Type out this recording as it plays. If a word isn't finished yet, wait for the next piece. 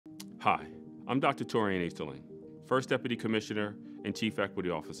Hi, I'm Dr. Torian Easterling, First Deputy Commissioner and Chief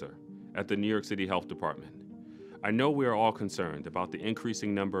Equity Officer at the New York City Health Department. I know we are all concerned about the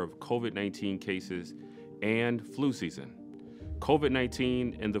increasing number of COVID-19 cases and flu season.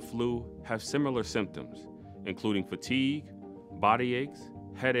 COVID-19 and the flu have similar symptoms, including fatigue, body aches,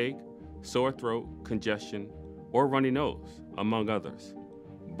 headache, sore throat, congestion, or runny nose, among others.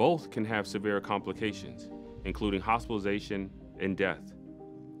 Both can have severe complications, including hospitalization and death.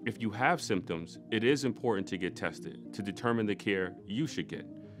 If you have symptoms, it is important to get tested to determine the care you should get.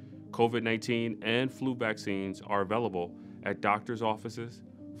 COVID-19 and flu vaccines are available at doctors' offices,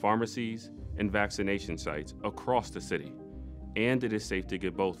 pharmacies, and vaccination sites across the city. And it is safe to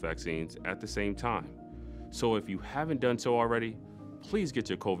get both vaccines at the same time. So if you haven't done so already, please get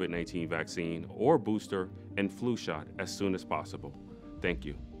your COVID-19 vaccine or booster and flu shot as soon as possible. Thank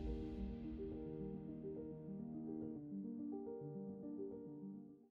you.